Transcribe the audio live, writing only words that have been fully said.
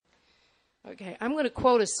Okay, I'm going to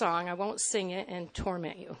quote a song. I won't sing it and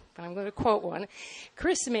torment you, but I'm going to quote one.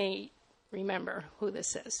 Chris may remember who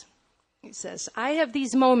this is. He says, I have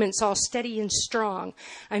these moments all steady and strong.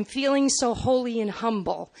 I'm feeling so holy and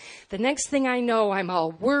humble. The next thing I know, I'm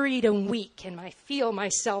all worried and weak, and I feel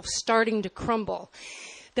myself starting to crumble.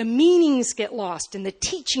 The meanings get lost, and the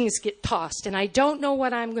teachings get tossed, and I don't know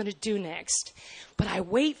what I'm going to do next. But I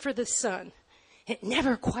wait for the sun. It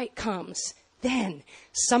never quite comes. Then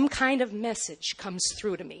some kind of message comes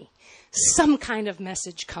through to me. Some kind of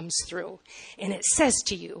message comes through. And it says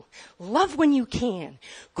to you, love when you can,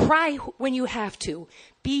 cry when you have to,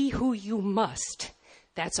 be who you must.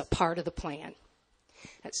 That's a part of the plan.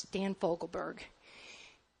 That's Dan Fogelberg.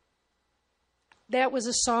 That was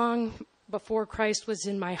a song before Christ was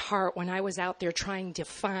in my heart when I was out there trying to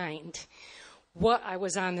find what I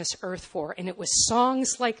was on this earth for. And it was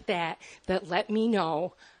songs like that that let me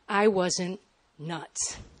know I wasn't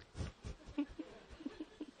nuts.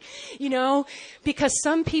 You know, because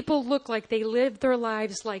some people look like they live their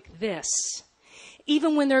lives like this.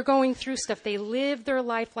 Even when they're going through stuff, they live their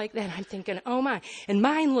life like that. I'm thinking, oh my. And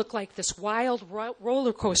mine looked like this wild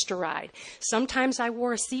roller coaster ride. Sometimes I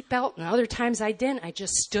wore a seatbelt and other times I didn't. I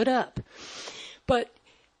just stood up. But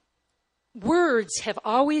words have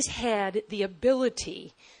always had the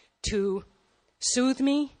ability to soothe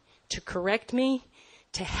me, to correct me,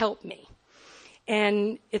 to help me.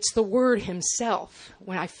 And it's the Word Himself.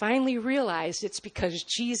 When I finally realized it's because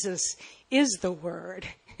Jesus is the Word.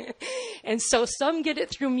 And so some get it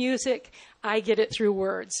through music, I get it through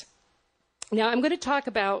words. Now I'm going to talk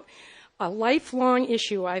about a lifelong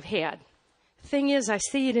issue I've had. The thing is, I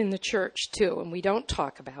see it in the church too, and we don't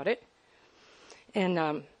talk about it.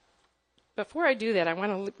 And before I do that, I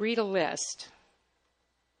want to read a list.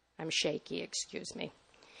 I'm shaky, excuse me.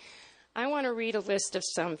 I want to read a list of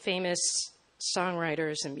some famous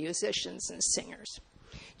songwriters and musicians and singers.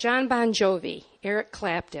 John Bon Jovi, Eric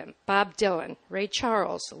Clapton, Bob Dylan, Ray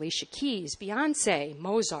Charles, Alicia Keys, Beyonce,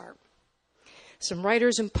 Mozart. Some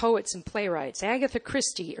writers and poets and playwrights, Agatha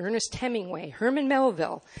Christie, Ernest Hemingway, Herman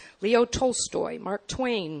Melville, Leo Tolstoy, Mark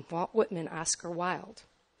Twain, Walt Whitman, Oscar Wilde.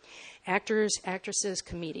 Actors, actresses,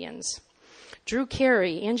 comedians. Drew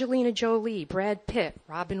Carey, Angelina Jolie, Brad Pitt,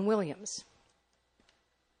 Robin Williams.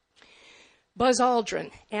 Buzz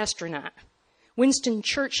Aldrin, astronaut. Winston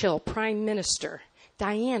Churchill, Prime Minister.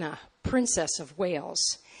 Diana, Princess of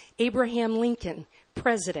Wales. Abraham Lincoln,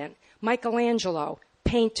 President. Michelangelo,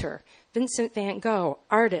 painter. Vincent van Gogh,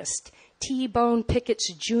 artist. T-Bone Pickett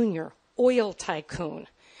Jr., oil tycoon.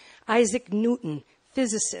 Isaac Newton,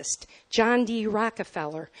 physicist. John D.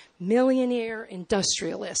 Rockefeller, millionaire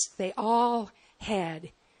industrialist. They all had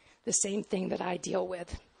the same thing that I deal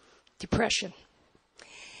with, depression.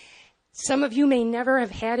 Some of you may never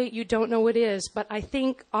have had it, you don't know what it is, but I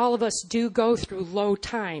think all of us do go through low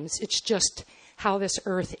times. It's just how this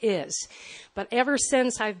earth is. But ever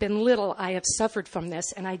since I've been little, I have suffered from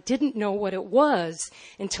this, and I didn't know what it was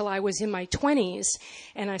until I was in my 20s,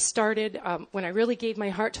 and I started, when I really gave my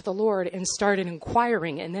heart to the Lord and started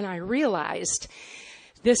inquiring, and then I realized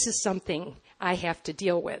this is something I have to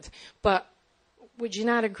deal with. But would you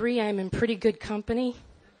not agree I'm in pretty good company?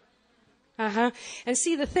 And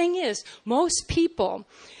see, the thing is, most people,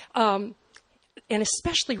 and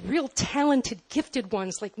especially real talented, gifted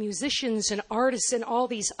ones like musicians and artists and all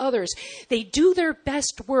these others, they do their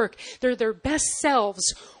best work. They're their best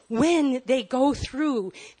selves when they go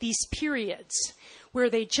through these periods where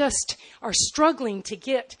they just are struggling to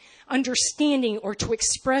get understanding or to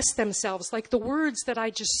express themselves, like the words that I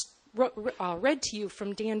just read to you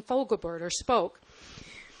from Dan Fogelberg or spoke.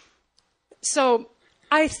 So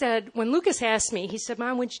I said, when Lucas asked me, he said,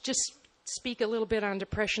 Mom, would you just speak a little bit on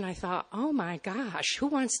depression? I thought, oh my gosh, who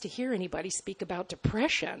wants to hear anybody speak about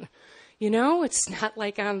depression? You know, it's not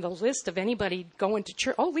like on the list of anybody going to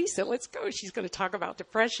church. Oh, Lisa, let's go. She's going to talk about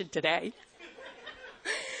depression today.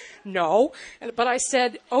 No, but I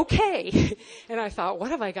said, okay. And I thought,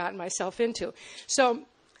 what have I gotten myself into? So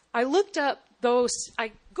I looked up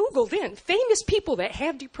I Googled in famous people that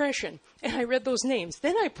have depression, and I read those names.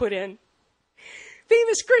 Then I put in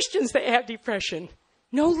famous Christians that have depression.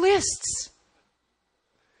 No lists.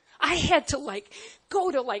 I had to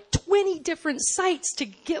go to 20 different sites to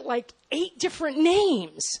get 8 different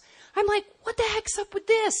names. I'm like, what the heck's up with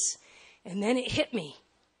this? And then it hit me.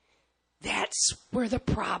 That's where the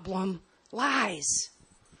problem lies.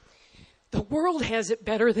 The world has it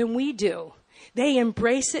better than we do. They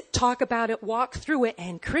embrace it, talk about it, walk through it,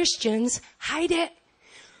 and Christians hide it.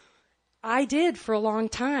 I did for a long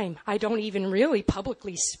time. I don't even really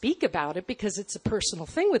publicly speak about it because it's a personal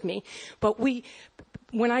thing with me. But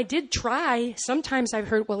when I did try, sometimes I've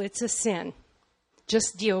heard, well, it's a sin.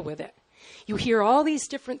 Just deal with it. You hear all these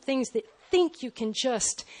different things that think you can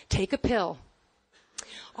just take a pill.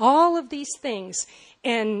 All of these things.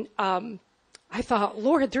 And I thought,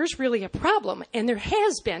 Lord, there's really a problem. And there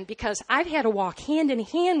has been, because I've had to walk hand in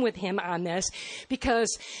hand with him on this,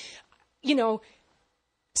 because, you know,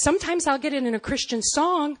 sometimes I'll get it in a Christian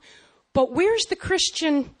song, but where's the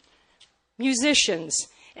Christian musicians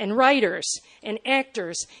and writers and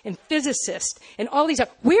actors and physicists and all these?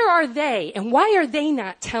 Where are they? And why are they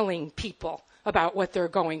not telling people about what they're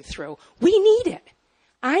going through? We need it.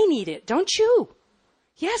 I need it. Don't you?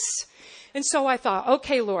 Yes. And so I thought,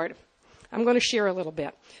 okay, Lord, I'm going to share a little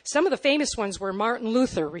bit. Some of the famous ones were Martin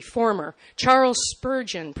Luther, reformer, Charles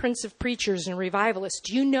Spurgeon, Prince of Preachers and Revivalists.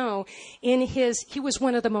 Do you know, he was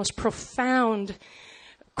one of the most profound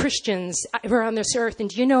Christians ever on this earth. And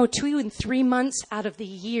do you know, 2 and 3 months out of the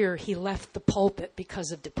year, he left the pulpit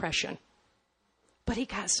because of depression. But he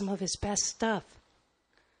got some of his best stuff.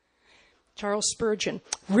 Charles Spurgeon.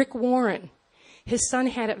 Rick Warren. His son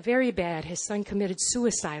had it very bad. His son committed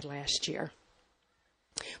suicide last year.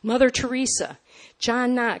 Mother Teresa,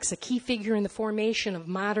 John Knox, a key figure in the formation of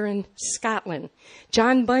modern Scotland.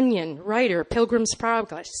 John Bunyan, writer, Pilgrim's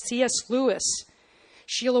Progress. C.S. Lewis,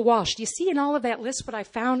 Sheila Walsh. Do you see in all of that list what I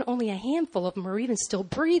found? Only a handful of them are even still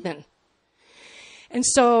breathing. And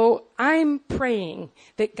so I'm praying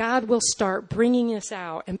that God will start bringing us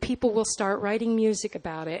out and people will start writing music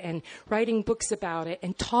about it and writing books about it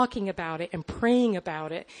and talking about it and praying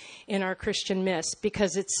about it in our Christian midst,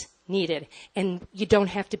 because it's needed and you don't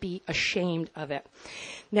have to be ashamed of it.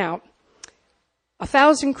 Now,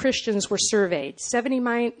 1,000 Christians were surveyed.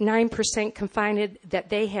 79% confided that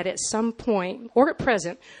they had at some point or at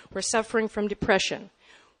present were suffering from depression.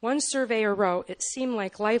 One surveyor wrote, it seemed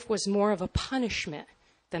like life was more of a punishment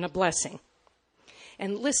than a blessing.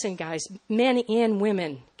 And listen, guys, men and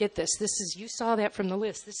women, get this. You saw that from the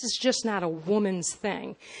list. This is just not a woman's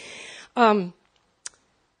thing.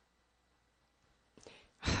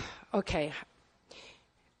 Okay.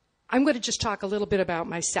 I'm going to just talk a little bit about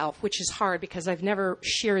myself, which is hard because I've never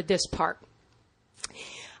shared this part.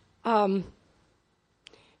 My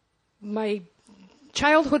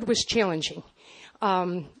childhood was challenging.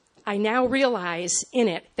 I now realize in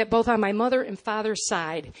it that both on my mother and father's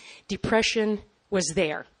side, depression was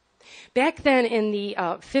there. Back then in the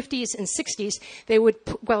 50s and 60s, they would,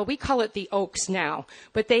 we call it the Oaks now,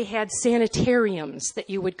 but they had sanitariums that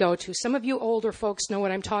you would go to. Some of you older folks know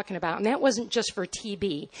what I'm talking about, and that wasn't just for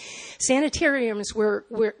TB. Sanitariums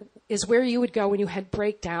is where you would go when you had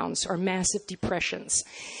breakdowns or massive depressions.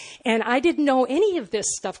 And I didn't know any of this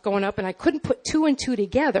stuff going up, and I couldn't put 2 and 2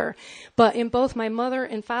 together. But in both my mother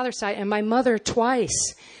and father's side, and my mother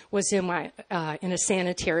twice was in a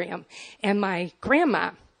sanitarium, and my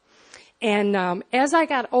grandma. And as I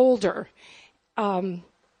got older, I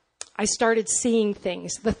started seeing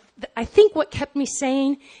things. I think what kept me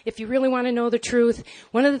sane, if you really want to know the truth,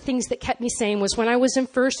 one of the things that kept me sane was when I was in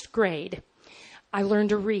first grade, I learned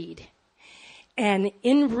to read. And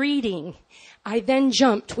in reading, I then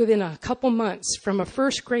jumped within a couple months from a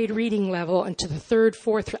first grade reading level into the third,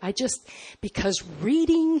 fourth. Because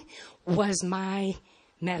reading was my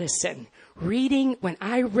medicine. Reading, when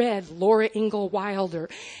I read Laura Ingalls Wilder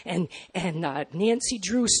and Nancy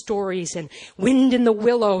Drew stories and Wind in the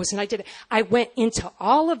Willows, and I went into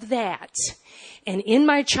all of that. And in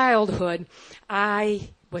my childhood, I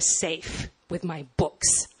was safe with my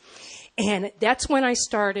books. And that's when I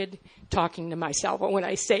started talking to myself. And when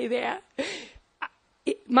I say that,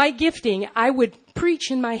 my gifting, I would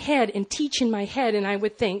preach in my head and teach in my head, and I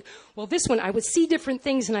would think, well, this one, I would see different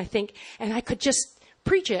things, and I could just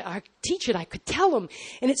preach it, I teach it, I could tell them.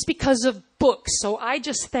 And it's because of books. So I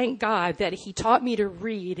just thank God that he taught me to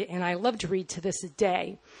read, and I love to read to this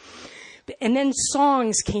day. And then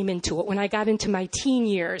songs came into it when I got into my teen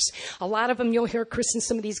years. A lot of them, you'll hear Chris and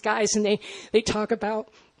some of these guys, and they talk about,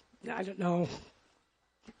 I don't know,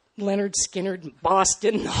 Leonard Skinner,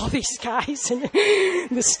 Boston, and all these guys, and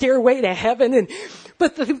the Stairway to Heaven.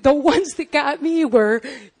 But the ones that got me were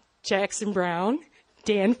Jackson Browne,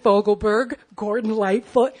 Dan Fogelberg, Gordon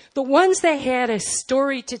Lightfoot, the ones that had a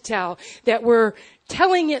story to tell, that were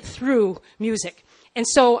telling it through music. And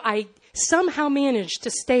so I somehow managed to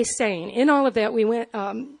stay sane. In all of that, we went,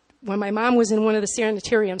 when my mom was in one of the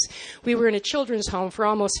sanitariums, we were in a children's home for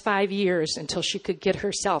almost 5 years until she could get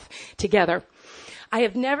herself together. I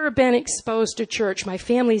have never been exposed to church. My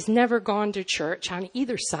family's never gone to church on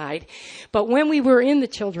either side. But when we were in the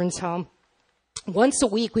children's home, once a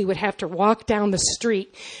week, we would have to walk down the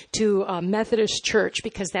street to a Methodist church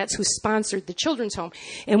because that's who sponsored the children's home.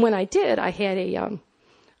 And when I did, I had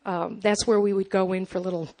That's where we would go in for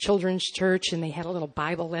little children's church, and they had a little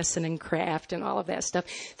Bible lesson and craft and all of that stuff.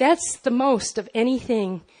 That's the most of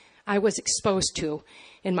anything I was exposed to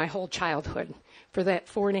in my whole childhood for that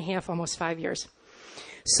 4.5, almost 5 years.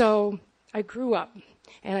 So I grew up,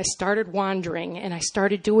 and I started wandering, and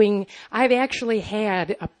I've actually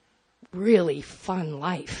had a really fun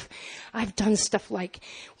life. I've done stuff like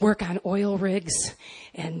work on oil rigs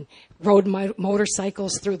and rode my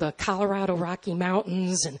motorcycles through the Colorado Rocky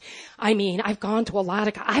Mountains. And I've gone to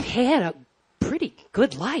I've had a pretty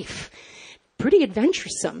good life, pretty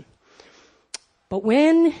adventuresome. But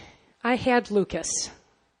when I had Lucas,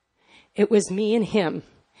 it was me and him.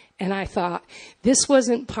 And I thought, this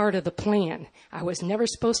wasn't part of the plan. I was never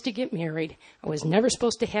supposed to get married. I was never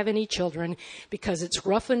supposed to have any children because it's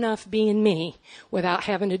rough enough being me without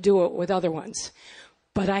having to do it with other ones.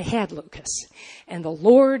 But I had Lucas. And the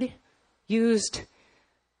Lord used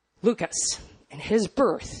Lucas and his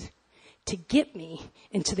birth to get me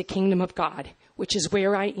into the kingdom of God, which is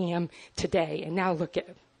where I am today. And now look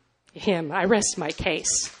at him. I rest my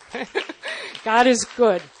case. God is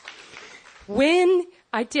good. When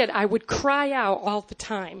I would cry out all the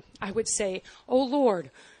time. I would say, oh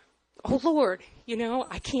Lord,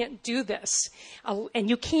 I can't do this. And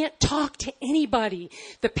you can't talk to anybody.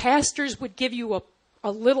 The pastors would give you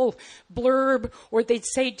a little blurb, or they'd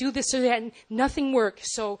say, do this or that, and nothing worked.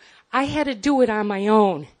 So I had to do it on my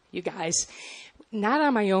own, you guys. Not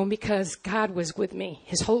on my own, because God was with me.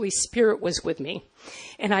 His Holy Spirit was with me.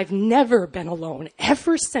 And I've never been alone.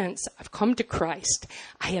 Ever since I've come to Christ,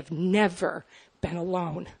 I have never been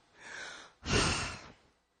alone.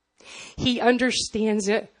 He understands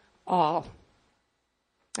it all.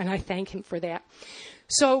 And I thank him for that.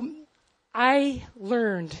 So I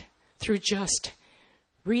learned through just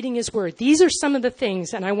reading his word. These are some of the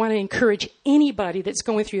things, and I want to encourage anybody that's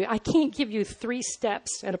going through. I can't give you 3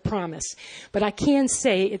 steps and a promise, but I can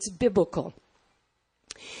say it's biblical.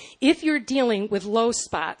 If you're dealing with low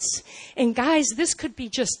spots, and guys, this could be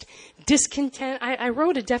just discontent. I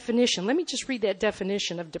wrote a definition. Let me just read that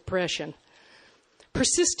definition of depression.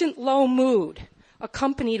 Persistent low mood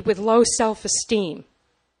accompanied with low self-esteem.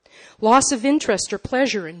 Loss of interest or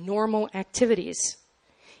pleasure in normal activities.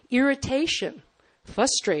 Irritation,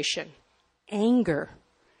 frustration, anger,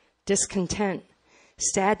 discontent,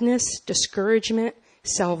 sadness, discouragement,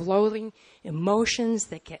 self-loathing, emotions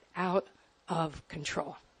that get out of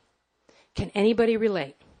control. Can anybody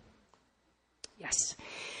relate? Yes.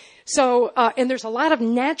 So, and there's a lot of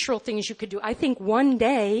natural things you could do. I think one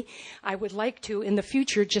day I would like to, in the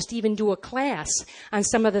future, just even do a class on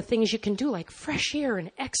some of the things you can do, like fresh air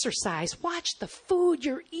and exercise. Watch the food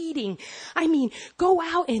you're eating. Go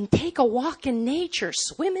out and take a walk in nature,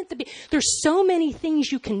 swim at the beach. There's so many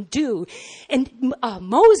things you can do. And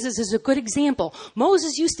Moses is a good example.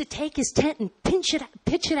 Moses used to take his tent and pitch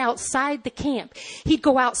it outside the camp. He'd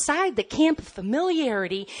go outside the camp of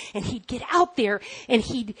familiarity, and he'd get out there, and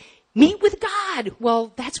he'd meet with God.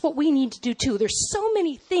 Well, that's what we need to do too. There's so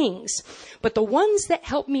many things, but the ones that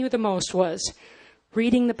helped me the most was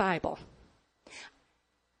reading the Bible.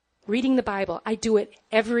 Reading the Bible. I do it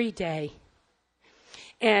every day.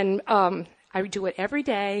 And I do it every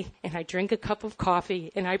day, and I drink a cup of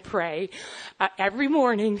coffee, and I pray every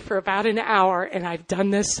morning for about an hour, and I've done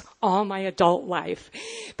this all my adult life.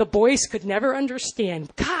 The boys could never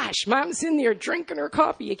understand. Gosh, Mom's in there drinking her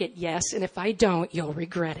coffee. You get, yes, and if I don't, you'll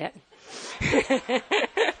regret it.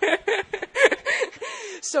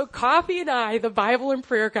 So coffee and I, the Bible and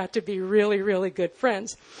prayer, got to be really, really good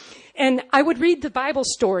friends. And I would read the Bible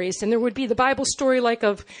stories, and there would be the Bible story like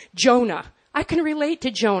of Jonah. I can relate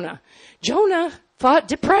to Jonah. Jonah fought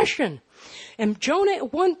depression. And Jonah,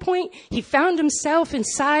 at one point, he found himself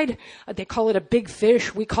inside, they call it a big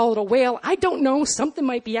fish, we call it a whale. I don't know, something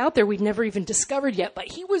might be out there we've never even discovered yet,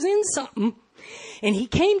 but he was in something. And he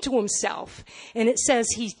came to himself. And it says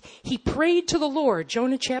he prayed to the Lord,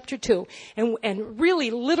 Jonah chapter 2. And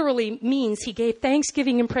really, literally means he gave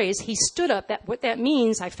thanksgiving and praise. He stood up. What that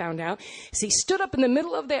means, I found out, is he stood up in the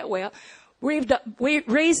middle of that whale,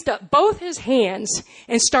 raised up both his hands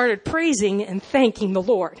and started praising and thanking the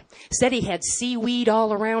Lord. Said he had seaweed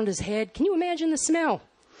all around his head. Can you imagine the smell?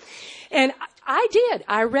 And I did.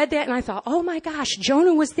 I read that and I thought, oh my gosh,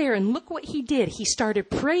 Jonah was there, and look what he did. He started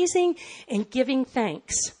praising and giving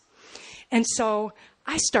thanks. And so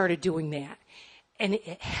I started doing that, and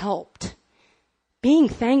it helped. Being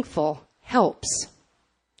thankful helps.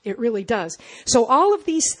 It really does. So all of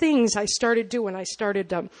these things I started doing. I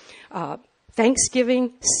started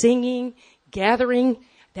Thanksgiving, singing, gathering.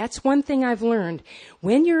 That's one thing I've learned.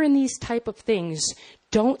 When you're in these type of things,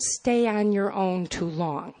 don't stay on your own too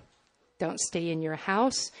long. Don't stay in your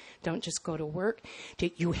house. Don't just go to work.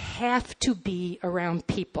 You have to be around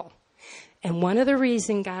people. And one of the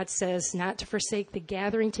reasons God says not to forsake the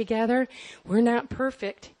gathering together, we're not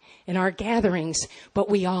perfect in our gatherings, but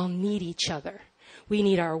we all need each other. We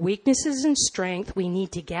need our weaknesses and strength. We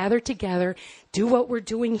need to gather together, do what we're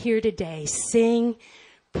doing here today, sing,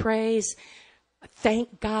 praise,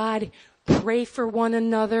 thank God, pray for one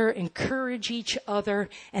another, encourage each other,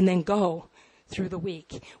 and then go through the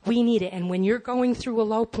week. We need it. And when you're going through a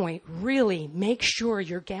low point, really make sure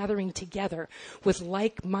you're gathering together with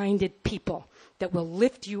like-minded people that will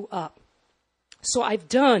lift you up. So I've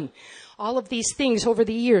done all of these things over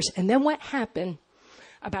the years. And then what happened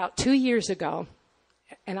about 2 years ago,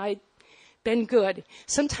 and I've been good.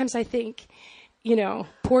 Sometimes I think,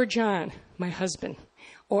 poor John, my husband,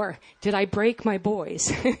 or did I break my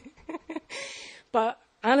boys? But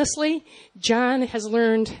honestly, John has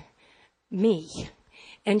learned me.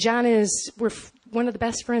 And John we're one of the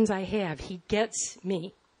best friends I have. He gets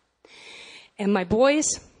me. And my boys,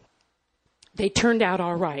 they turned out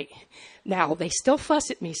all right. Now, they still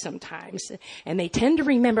fuss at me sometimes, and they tend to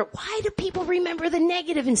remember, why do people remember the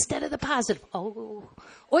negative instead of the positive? Oh,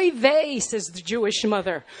 oy vey, says the Jewish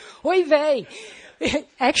mother. Oy vey.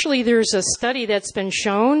 Actually, there's a study that's been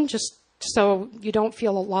shown, just so you don't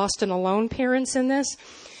feel lost and alone, parents, in this,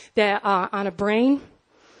 that on a brain,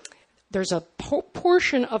 there's a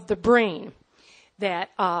portion of the brain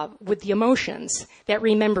that, with the emotions, that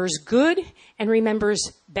remembers good and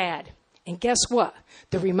remembers bad. And guess what?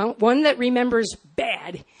 The one that remembers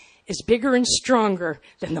bad is bigger and stronger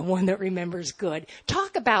than the one that remembers good.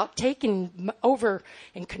 Talk about taking over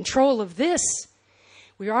and control of this.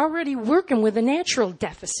 We're already working with a natural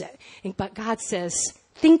deficit. But God says,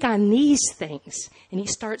 think on these things. And he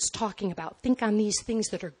starts talking about, think on these things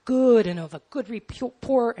that are good and of a good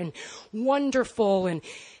report and wonderful. And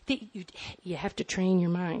you have to train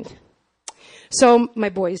your mind. So my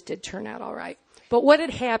boys did turn out all right. But what had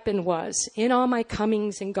happened was, in all my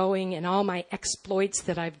comings and going and all my exploits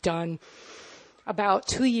that I've done, about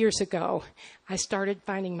 2 years ago, I started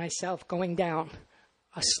finding myself going down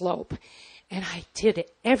a slope. And I did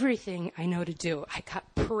everything I know to do. I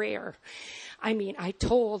got prayer. I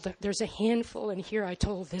told, there's a handful in here, I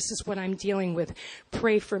told, this is what I'm dealing with.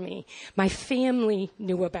 Pray for me. My family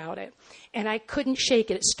knew about it. And I couldn't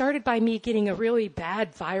shake it. It started by me getting a really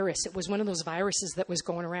bad virus. It was one of those viruses that was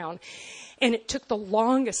going around. And it took the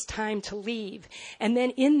longest time to leave. And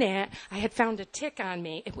then in that, I had found a tick on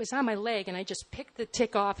me. It was on my leg, and I just picked the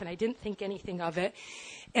tick off, and I didn't think anything of it.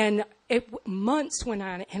 And months went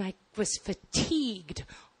on, and I was fatigued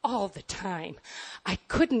all the time. I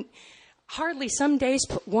couldn't hardly some days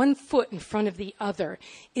put one foot in front of the other.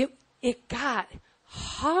 It got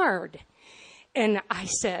hard. And I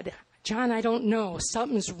said, John, I don't know.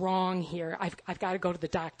 Something's wrong here. I've got to go to the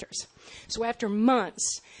doctors. So after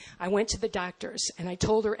months, I went to the doctors, and I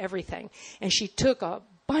told her everything. And she took a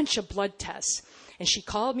bunch of blood tests. And she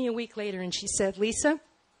called me a week later, and she said, Lisa,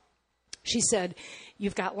 she said,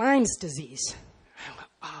 you've got Lyme's disease. I went,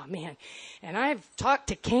 oh, man. And I've talked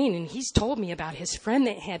to Kane, and he's told me about his friend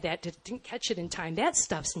that had that, didn't catch it in time. That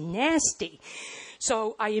stuff's nasty.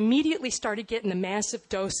 So I immediately started getting the massive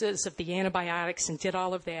doses of the antibiotics and did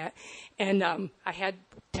all of that. And I had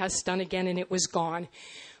tests done again, and it was gone.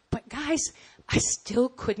 But, guys, I still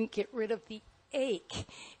couldn't get rid of the ache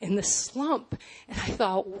and the slump. And I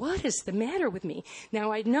thought, what is the matter with me?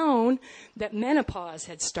 Now, I'd known that menopause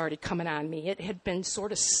had started coming on me. It had been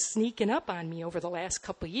sort of sneaking up on me over the last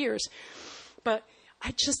couple of years. But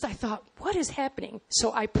I thought, what is happening?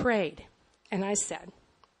 So I prayed, and I said,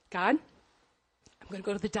 God, I'm going to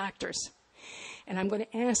go to the doctors, and I'm going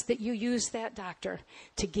to ask that you use that doctor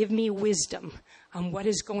to give me wisdom on what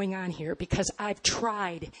is going on here, because I've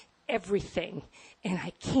tried everything, and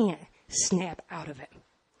I can't snap out of it.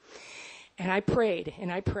 And I prayed,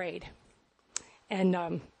 and I prayed.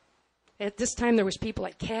 And at this time, there was people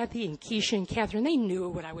like Kathy and Keisha and Catherine. They knew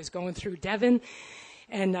what I was going through, Devin.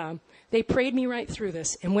 And they prayed me right through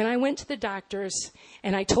this. And when I went to the doctors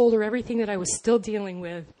and I told her everything that I was still dealing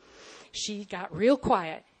with, she got real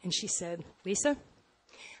quiet. And she said, Lisa,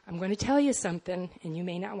 I'm going to tell you something, and you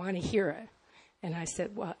may not want to hear it. And I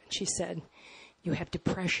said, what? She said, you have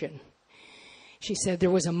depression. She said, there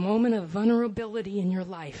was a moment of vulnerability in your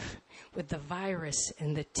life with the virus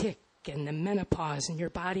and the tick and the menopause, and your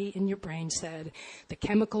body and your brain said, the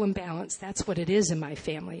chemical imbalance, that's what it is in my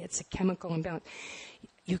family. It's a chemical imbalance.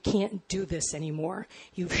 You can't do this anymore.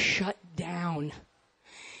 You've shut down.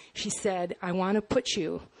 She said, I want to put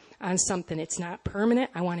you on something. It's not permanent.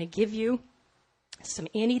 I want to give you some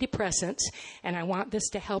antidepressants, and I want this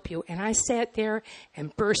to help you. And I sat there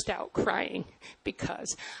and burst out crying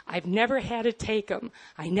because I've never had to take them.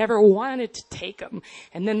 I never wanted to take them.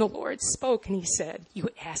 And then the Lord spoke and he said, you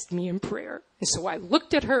asked me in prayer. And so I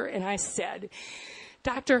looked at her and I said,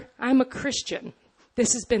 Doctor, I'm a Christian.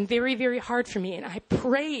 This has been very, very hard for me, and I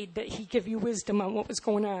prayed that he give you wisdom on what was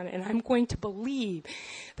going on, and I'm going to believe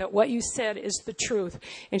that what you said is the truth.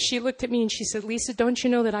 And she looked at me and she said, Lisa, don't you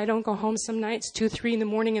know that I don't go home some nights, 2, 3 in the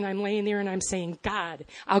morning, and I'm laying there and I'm saying, God,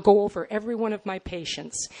 I'll go over every one of my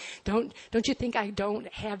patients. Don't you think I don't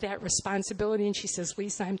have that responsibility? And she says,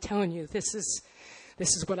 Lisa, I'm telling you, this is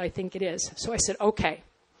what I think it is. So I said, okay.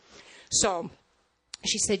 So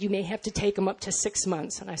she said, you may have to take them up to 6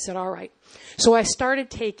 months. And I said, all right. So I started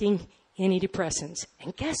taking antidepressants.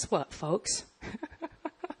 And guess what, folks?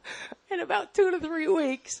 In about 2 to 3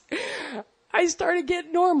 weeks, I started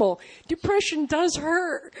getting normal. Depression does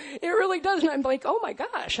hurt. It really does. And I'm like, oh my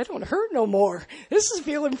gosh, I don't hurt no more. This is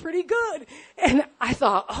feeling pretty good. And I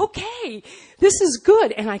thought, okay, this is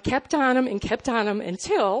good. And I kept on them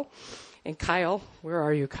until, and Kyle, where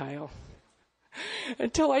are you, Kyle?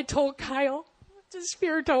 Until I told Kyle, to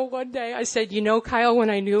Spirito one day, I said, you know, Kyle, when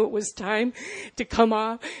I knew it was time to come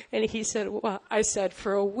off, and he said, well, I said,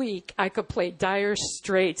 for a week, I could play Dire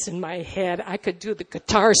Straits in my head. I could do the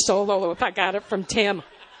guitar solo if I got it from Tim.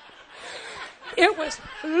 It was,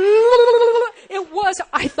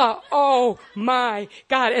 I thought, oh my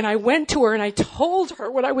God. And I went to her and I told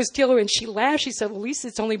her what I was dealing with, and she laughed. She said, well, Lisa,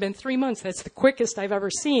 it's only been 3 months. That's the quickest I've ever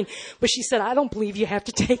seen. But she said, I don't believe you have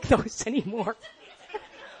to take those anymore.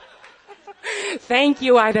 Thank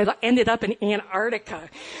you. I ended up in Antarctica.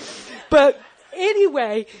 But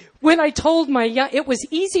anyway, when I told it was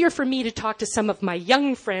easier for me to talk to some of my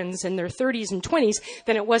young friends in their 30s and 20s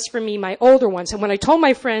than it was for me, my older ones. And when I told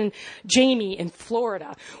my friend Jamie in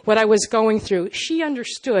Florida what I was going through, she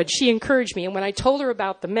understood. She encouraged me. And when I told her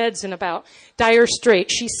about the meds and about Dire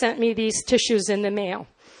Straits, she sent me these tissues in the mail.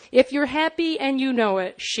 If you're happy and you know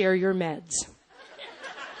it, share your meds.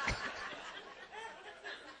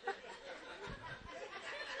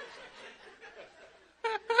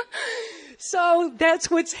 So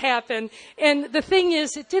that's what's happened. And the thing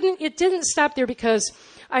is, it didn't stop there, because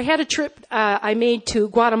I had a trip I made to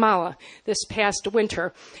Guatemala this past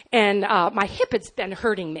winter, and my hip had been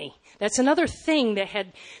hurting me. That's another thing that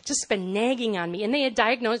had just been nagging on me. And they had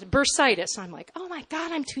diagnosed bursitis. I'm like, oh my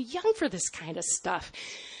God, I'm too young for this kind of stuff,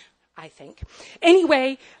 I think.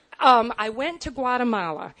 Anyway, I went to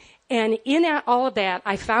Guatemala, and in all of that,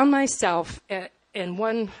 I found myself in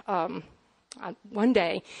one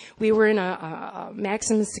day, we were in a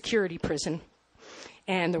maximum security prison,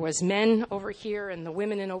 and there was men over here and the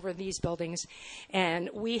women in over these buildings, and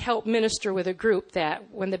we help minister with a group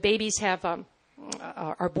that when the babies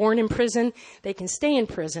are born in prison, they can stay in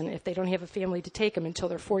prison if they don't have a family to take them until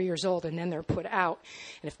they're 4 years old, and then they're put out.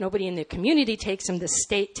 And if nobody in the community takes them, the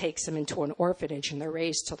state takes them into an orphanage, and they're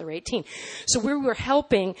raised till they're 18. So we were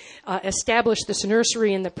helping establish this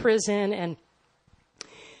nursery in the prison, and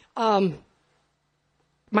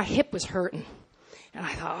my hip was hurting. And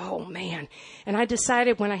I thought, oh, man. And I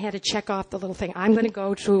decided when I had to check off the little thing, I'm going to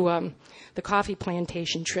go to the coffee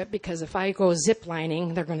plantation trip, because if I go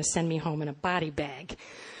ziplining, they're going to send me home in a body bag.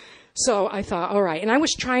 So I thought, all right. And I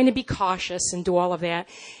was trying to be cautious and do all of that.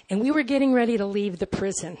 And we were getting ready to leave the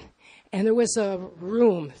prison. And there was a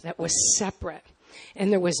room that was separate. And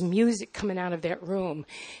there was music coming out of that room.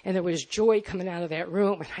 And there was joy coming out of that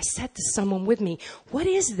room. And I said to someone with me, what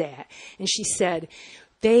is that? And she said,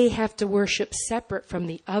 they have to worship separate from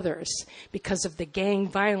the others because of the gang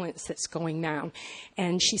violence that's going down.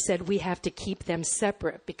 And she said, we have to keep them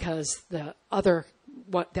separate because the other,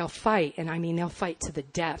 what they'll fight. And I mean, they'll fight to the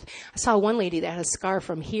death. I saw one lady that had a scar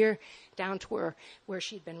from here down to where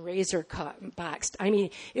she'd been razor cut and boxed. I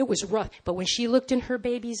mean, it was rough. But when she looked in her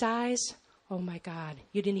baby's eyes, oh my God,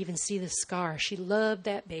 you didn't even see the scar. She loved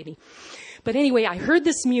that baby. But anyway, I heard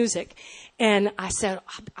this music, and I said,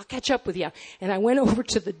 I'll catch up with you. And I went over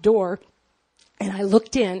to the door, and I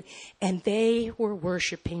looked in, and they were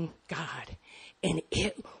worshiping God. And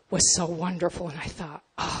it was so wonderful. And I thought,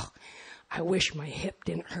 oh, I wish my hip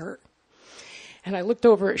didn't hurt. And I looked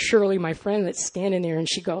over at Shirley, my friend that's standing there, and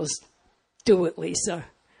she goes, do it, Lisa.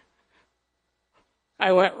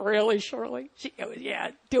 I went, really, Shirley? She goes,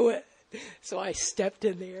 yeah, do it. So I stepped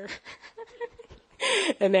in there,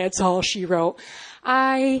 and that's all she wrote.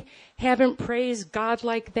 I haven't praised God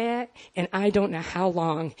like that, and I don't know how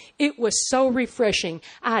long. It was so refreshing.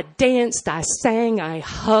 I danced, I sang, I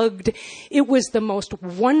hugged. It was the most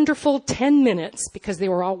wonderful 10 minutes, because they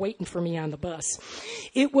were all waiting for me on the bus.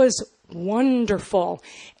 It was wonderful,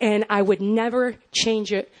 and I would never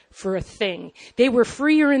change it for a thing. They were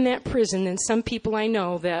freer in that prison than some people I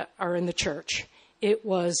know that are in the church. It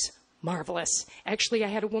was marvelous. Actually, I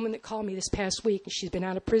had a woman that called me this past week, and she's been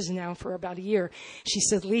out of prison now for about a year. She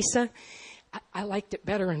said, Lisa, I liked it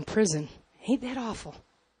better in prison. Ain't that awful?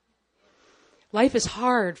 Life is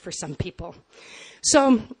hard for some people.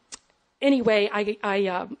 So anyway,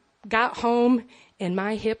 I got home, and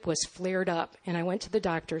my hip was flared up, and I went to the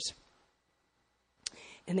doctors.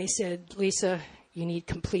 And they said, Lisa, you need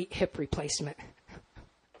complete hip replacement.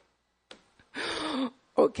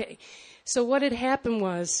 Okay. So what had happened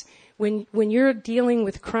was when you're dealing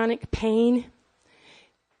with chronic pain,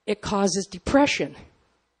 it causes depression.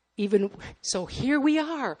 Even so, here we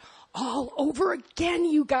are all over again,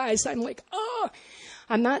 you guys. I'm like,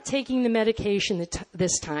 I'm not taking the medication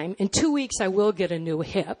this time. In 2 weeks, I will get a new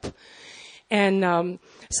hip. And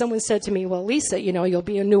someone said to me, well, Lisa, you'll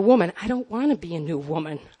be a new woman. I don't want to be a new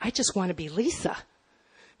woman. I just want to be Lisa,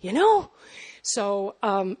 So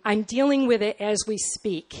I'm dealing with it as we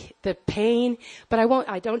speak, the pain, but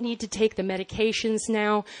I don't need to take the medications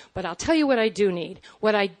now, but I'll tell you what I do need.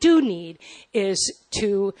 What I do need is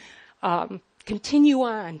to continue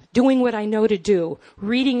on doing what I know to do,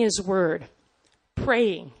 reading His Word,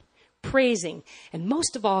 praying, praising, and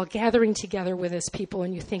most of all, gathering together with His people.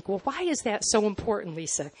 And you think, well, why is that so important,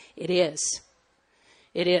 Lisa? It is.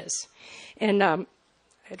 It is. And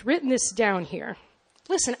I'd written this down here.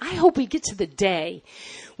 Listen, I hope we get to the day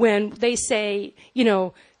when they say,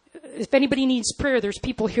 if anybody needs prayer, there's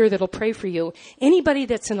people here that'll pray for you. Anybody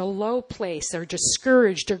that's in a low place or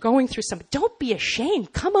discouraged or going through something, don't be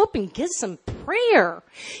ashamed. Come up and get some prayer.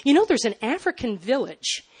 There's an African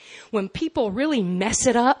village when people really mess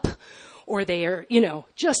it up, or they are,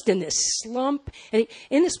 just in this slump. And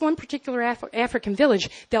in this one particular African village,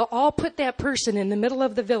 they'll all put that person in the middle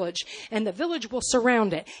of the village, and the village will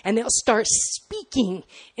surround it, and they'll start speaking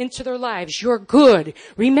into their lives. You're good.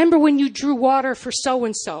 Remember when you drew water for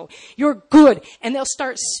so-and-so? You're good. And they'll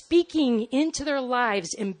start speaking into their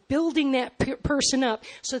lives and building that person up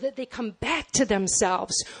so that they come back to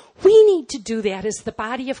themselves. We need to do that as the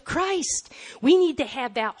body of Christ. We need to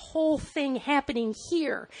have that whole thing happening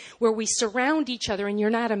here where we surround each other and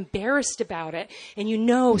you're not embarrassed about it and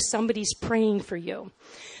somebody's praying for you.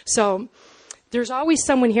 So there's always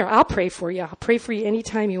someone here. I'll pray for you. I'll pray for you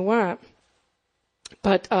anytime you want.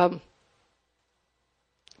 But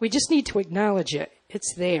we just need to acknowledge it.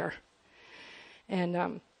 It's there.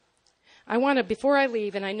 And I want to, before I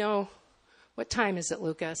leave, and I know, what time is it,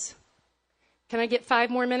 Lucas? Can I get 5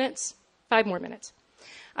 more minutes? 5 more minutes.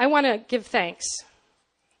 I want to give thanks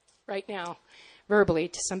right now, verbally,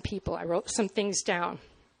 to some people. I wrote some things down.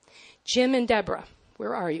 Jim and Deborah,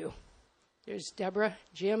 where are you? There's Deborah,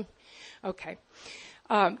 Jim. Okay.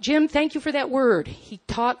 Jim, thank you for that word. He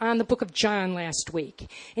taught on the book of John last week,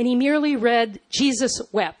 and he merely read, Jesus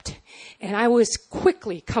wept. And I was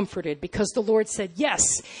quickly comforted because the Lord said, yes,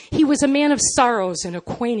 he was a man of sorrows and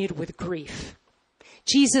acquainted with grief.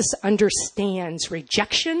 Jesus understands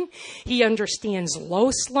rejection. He understands low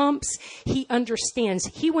slumps. He understands.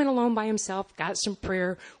 He went alone by himself, got some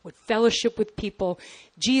prayer, would fellowship with people.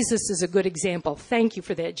 Jesus is a good example. Thank you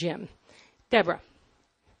for that, Jim. Deborah.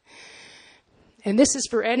 And this is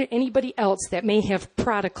for anybody else that may have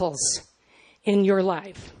prodigals in your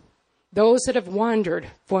life. Those that have wandered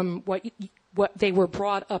from what they were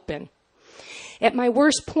brought up in. At my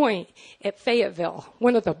worst point at Fayetteville,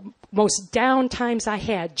 one of the most down times I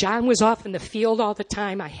had, John was off in the field all the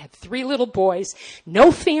time. I had 3 little boys,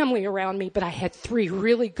 no family around me, but I had 3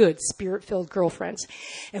 really good spirit-filled girlfriends.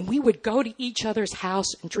 And we would go to each other's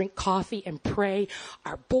house and drink coffee and pray.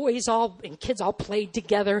 Our boys and kids all played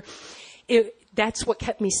together. That's what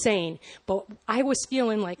kept me sane. But I was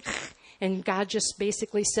feeling like, and God just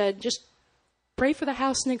basically said, just pray for the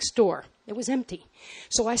house next door. It was empty.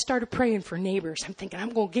 So I started praying for neighbors. I'm thinking,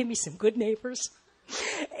 I'm going to give me some good neighbors.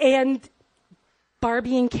 And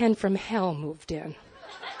Barbie and Ken from hell moved in.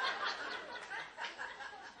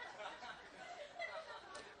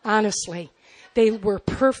 Honestly, they were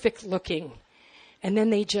perfect looking. And then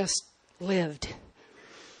they just lived.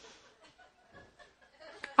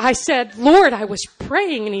 I said, Lord, I was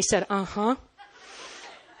praying. And he said, uh-huh.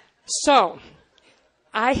 So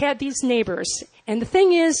I had these neighbors. And the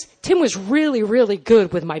thing is, Tim was really, really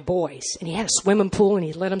good with my boys. And he had a swimming pool, and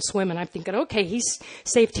he let them swim. And I'm thinking, okay, he's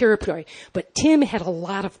safe territory. But Tim had a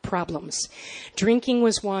lot of problems. Drinking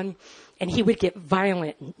was one, and he would get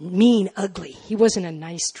violent, mean, ugly. He wasn't a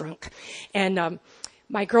nice drunk. And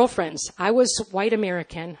my girlfriends, I was white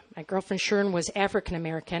American. My girlfriend Sharon was African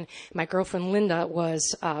American. My girlfriend Linda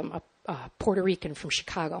was a Puerto Rican from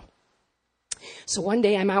Chicago. So one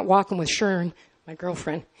day I'm out walking with Sharon, my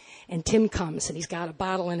girlfriend, and Tim comes, and he's got a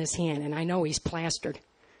bottle in his hand, and I know he's plastered.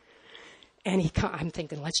 And I'm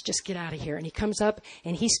thinking, let's just get out of here. And he comes up,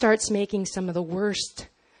 and he starts making some of the worst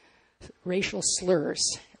racial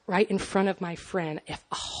slurs right in front of my friend. If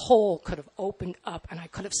a hole could have opened up and I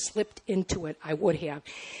could have slipped into it, I would have.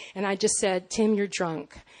 And I just said, Tim, you're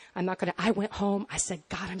drunk. I'm not going to. I went home. I said,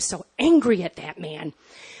 God, I'm so angry at that man.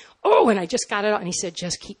 Oh, and I just got it out. And he said,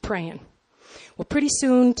 just keep praying. Well, pretty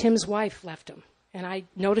soon, Tim's wife left him. And I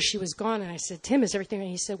noticed she was gone, and I said, Tim, is everything? And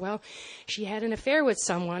he said, well, she had an affair with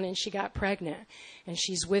someone, and she got pregnant, and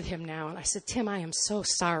she's with him now. And I said, Tim, I am so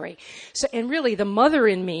sorry. And really, the mother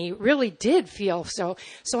in me really did feel so.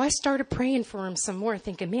 So I started praying for him some more,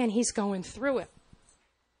 thinking, man, he's going through it.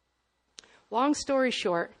 Long story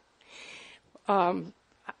short, I'm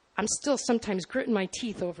still sometimes gritting my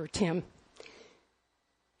teeth over Tim.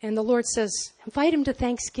 And the Lord says, invite him to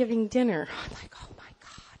Thanksgiving dinner. I'm like, oh, my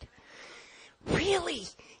God. Really?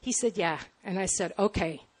 He said, yeah. And I said,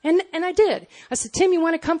 okay. And I did. I said, Tim, you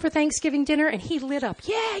want to come for Thanksgiving dinner? And he lit up.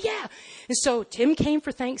 Yeah. And so Tim came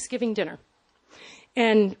for Thanksgiving dinner.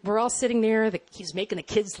 And we're all sitting there. He's making the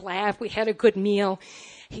kids laugh. We had a good meal.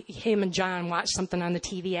 Him and John watched something on the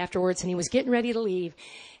TV afterwards, and he was getting ready to leave.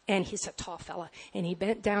 And he's a tall fella. And he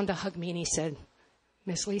bent down to hug me, and he said,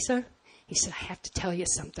 Miss Lisa? He said, I have to tell you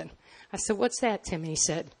something. I said, what's that, Tim? And he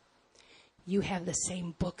said, you have the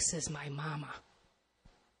same books as my mama.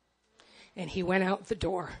 And he went out the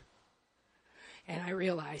door. And I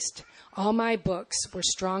realized all my books were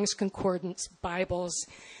Strong's Concordance, Bibles,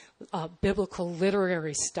 biblical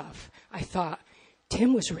literary stuff. I thought,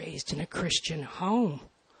 Tim was raised in a Christian home.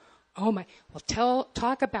 Oh my, well,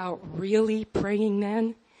 talk about really praying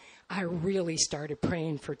then. I really started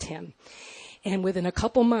praying for Tim. And within a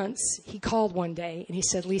couple months, he called one day, and he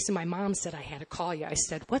said, Lisa, my mom said I had to call you. I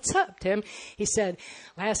said, what's up, Tim? He said,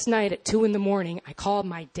 last night at 2 a.m, I called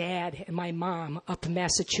my dad and my mom up in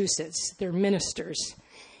Massachusetts. They're ministers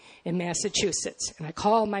in Massachusetts. And I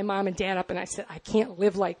called my mom and dad up, and I said, I can't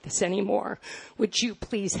live like this anymore. Would you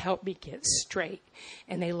please help me get straight?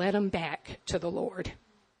 And they led him back to the Lord.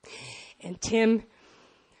 And Tim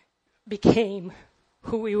became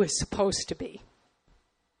who he was supposed to be.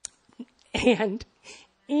 And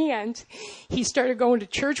he started going to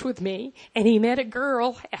church with me, and he met a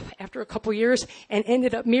girl after a couple years and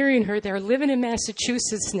ended up marrying her. They're living in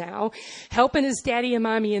Massachusetts now, helping his daddy and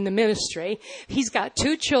mommy in the ministry. He's got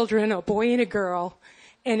 2 children, a boy and a girl,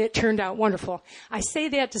 and it turned out wonderful. I say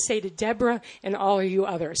that to say to Deborah and all of you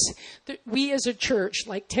others, that we as a church,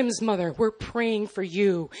 like Tim's mother, we're praying for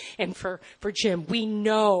you and for Jim. We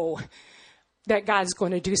know that God's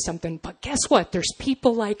going to do something. But guess what? There's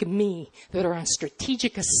people like me that are on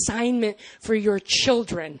strategic assignment for your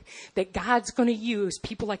children, that God's going to use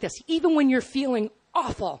people like this. Even when you're feeling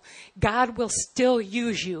awful, God will still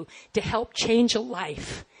use you to help change a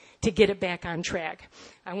life, to get it back on track.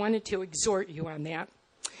 I wanted to exhort you on that.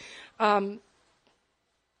 Let me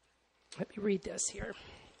read this here.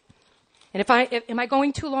 And am I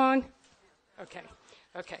going too long?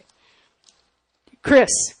 Okay.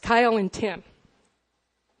 Chris, Kyle, and Tim.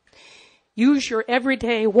 Use your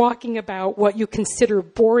everyday walking about what you consider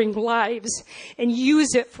boring lives and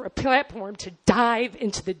use it for a platform to dive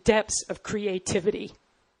into the depths of creativity.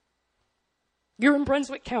 You're in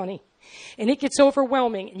Brunswick County, and it gets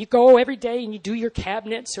overwhelming, and you go every day and you do your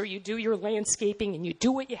cabinets or you do your landscaping and you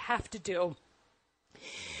do what you have to do.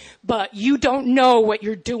 But you don't know what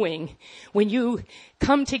you're doing when you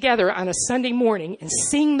come together on a Sunday morning and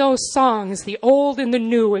sing those songs, the old and the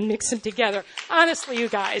new, and mix them together. Honestly, you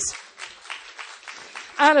guys,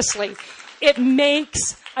 it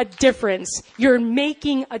makes a difference. You're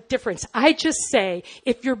making a difference. I just say,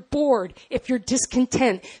 if you're bored, if you're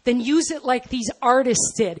discontent, then use it like these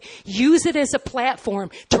artists did. Use it as a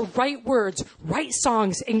platform to write words, write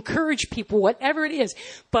songs, encourage people, whatever it is.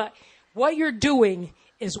 But what you're doing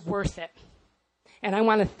is worth it. And I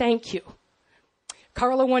want to thank you.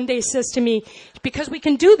 Carla one day says to me, because we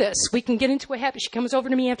can do this, we can get into a habit. She comes over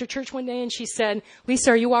to me after church one day and she said,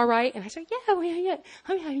 Lisa, are you all right? And I said,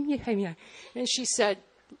 yeah. And she said,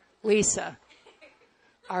 Lisa,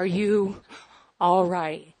 are you all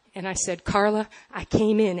right? And I said, Carla, I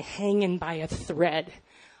came in hanging by a thread.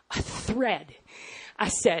 I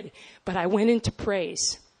said, but I went into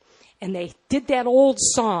praise. And they did that old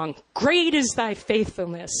song, great is thy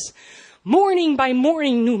faithfulness. Morning by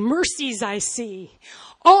morning, new mercies I see.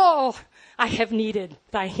 All I have needed,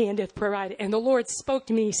 thy hand hath provided. And the Lord spoke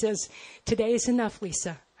to me. He says, today is enough,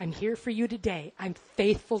 Lisa. I'm here for you today. I'm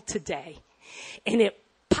faithful today. And it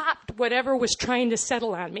popped whatever was trying to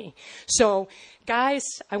settle on me. So, guys,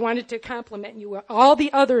 I wanted to compliment you, all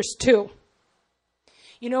the others too.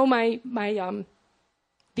 You know, my little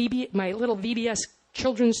VBS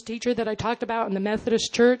children's teacher that I talked about in the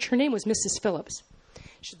Methodist church, her name was Mrs. Phillips.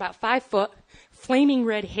 She's about 5 foot, flaming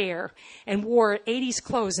red hair, and wore 80s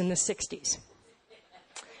clothes in the 60s.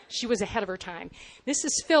 She was ahead of her time.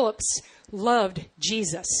 Mrs. Phillips loved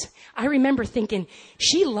Jesus. I remember thinking,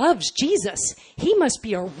 she loves Jesus. He must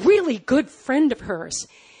be a really good friend of hers.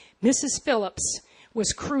 Mrs. Phillips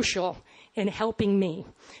was crucial in helping me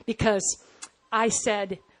because I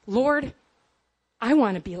said, Lord, I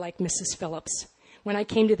want to be like Mrs. Phillips. When I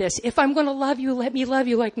came to this, if I'm going to love you, let me love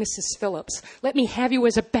you like Mrs. Phillips. Let me have you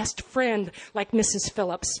as a best friend like Mrs.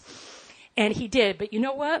 Phillips. And he did. But you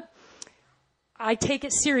know what? I take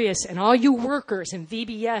it serious, and all you workers in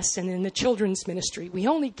VBS and in the children's ministry, we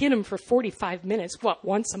only get them for 45 minutes,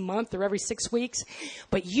 once a month or every 6 weeks?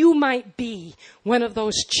 But you might be one of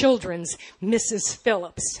those children's Mrs.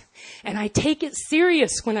 Phillips. And I take it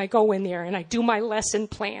serious when I go in there and I do my lesson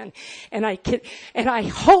plan. And I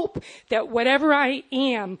hope that whatever I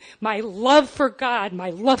am, my love for God, my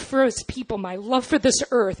love for his people, my love for this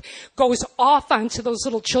earth goes off onto those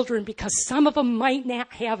little children, because some of them might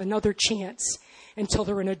not have another chance until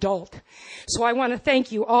they're an adult. So I want to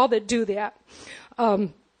thank you all that do that.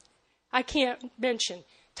 I can't mention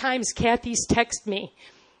times Kathy's text me,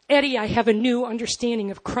 Eddie, I have a new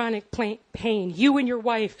understanding of chronic pain. You and your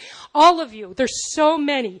wife, all of you, there's so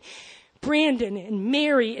many. Brandon and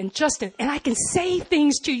Mary and Justin. And I can say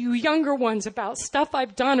things to you younger ones about stuff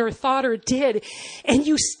I've done or thought or did. And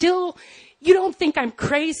you don't think I'm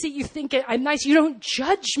crazy. You think I'm nice. You don't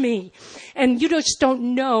judge me. And you just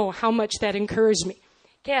don't know how much that encouraged me.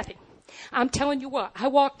 Kathy, I'm telling you what, I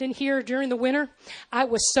walked in here during the winter. I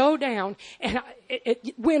was so down. And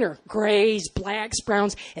winter, grays, blacks,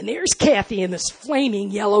 browns. And there's Kathy in this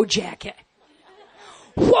flaming yellow jacket.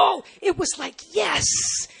 Whoa! It was like, yes!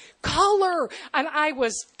 Color! And I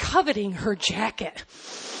was coveting her jacket.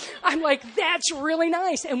 I'm like, that's really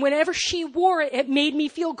nice. And whenever she wore it, it made me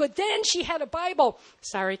feel good. Then she had a Bible.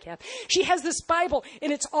 Sorry, Kath. She has this Bible,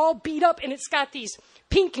 and it's all beat up, and it's got these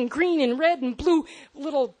pink and green and red and blue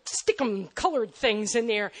little stick-em colored things in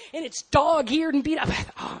there. And it's dog-eared and beat up.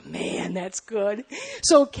 Oh, man, that's good.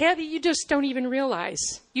 So, Kathy, you just don't even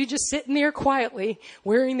realize. You just sitting there quietly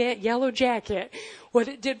wearing that yellow jacket, what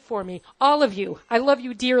it did for me. All of you, I love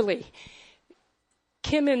you dearly.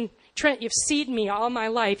 Kim and Trent, you've seen me all my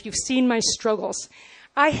life. You've seen my struggles.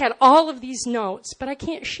 I had all of these notes, but I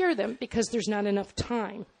can't share them because there's not enough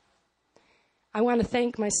time. I want to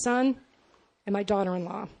thank my son and my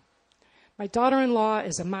daughter-in-law. My daughter-in-law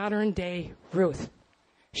is a modern-day Ruth.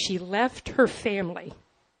 She left her family,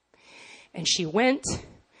 and she went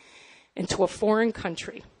into a foreign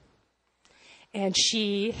country, and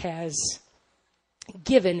she has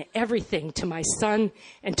given everything to my son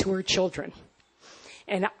and to her children.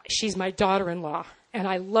 And she's my daughter-in-law, and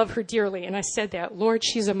I love her dearly. And I said that, Lord,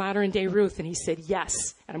 she's a modern-day Ruth. And he said,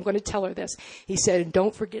 yes. And I'm going to tell her this. He said,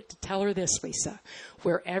 don't forget to tell her this, Lisa.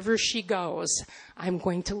 Wherever she goes, I'm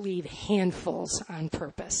going to leave handfuls on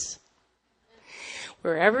purpose.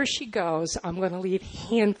 Wherever she goes, I'm going to leave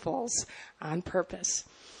handfuls on purpose.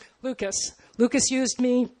 Lucas used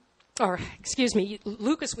me,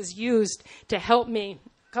 Lucas was used to help me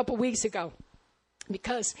a couple weeks ago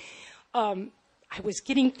because I was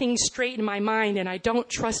getting things straight in my mind, and I don't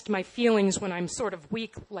trust my feelings when I'm sort of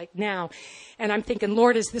weak like now. And I'm thinking,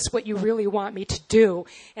 Lord, is this what you really want me to do?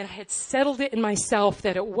 And I had settled it in myself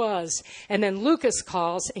that it was. And then Lucas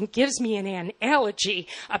calls and gives me an analogy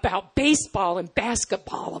about baseball and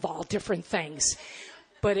basketball of all different things.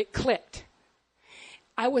 But it clicked.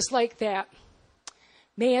 I was like that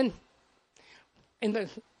man in the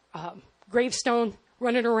gravestone,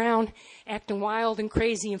 running around, acting wild and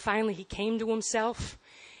crazy, and finally he came to himself,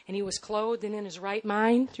 and he was clothed and in his right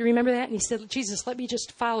mind. Do you remember that? And he said, Jesus, let me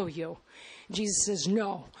just follow you. And Jesus says,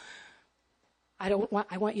 no, I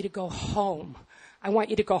want you to go home. I want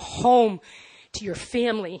you to go home to your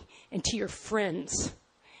family and to your friends,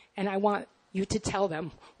 and I want you to tell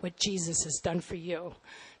them what Jesus has done for you.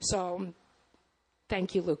 So,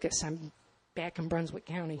 thank you, Lucas. I'm back in Brunswick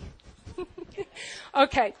County.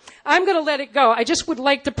 Okay, I'm going to let it go. I just would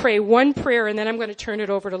like to pray one prayer, and then I'm going to turn it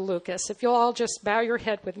over to Lucas. If you'll all just bow your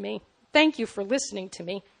head with me. Thank you for listening to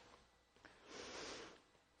me.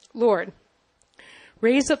 Lord,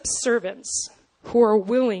 raise up servants who are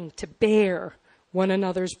willing to bear one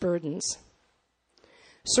another's burdens.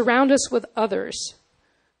 Surround us with others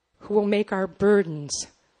who will make our burdens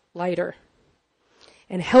lighter.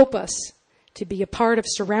 And help us to be a part of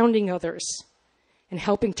surrounding others and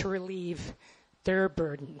helping to relieve their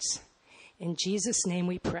burdens. In Jesus' name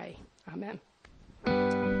we pray. Amen.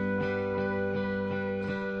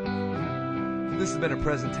 This has been a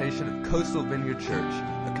presentation of Coastal Vineyard Church,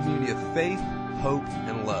 a community of faith, hope,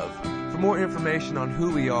 and love. For more information on who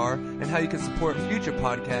we are and how you can support future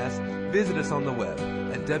podcasts, visit us on the web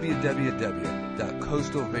at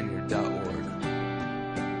www.coastalvineyard.org.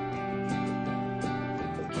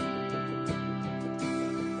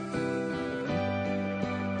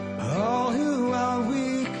 All who are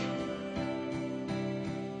weak,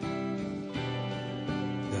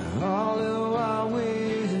 all who are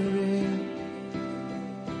weary,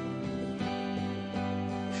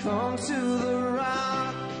 come to the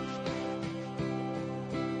rock,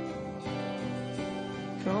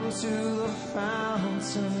 come to the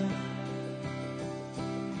fountain.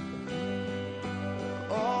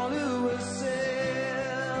 All who are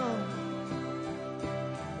sail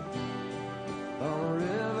on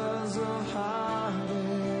rivers of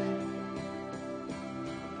heartache,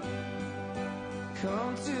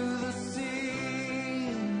 come to the sea.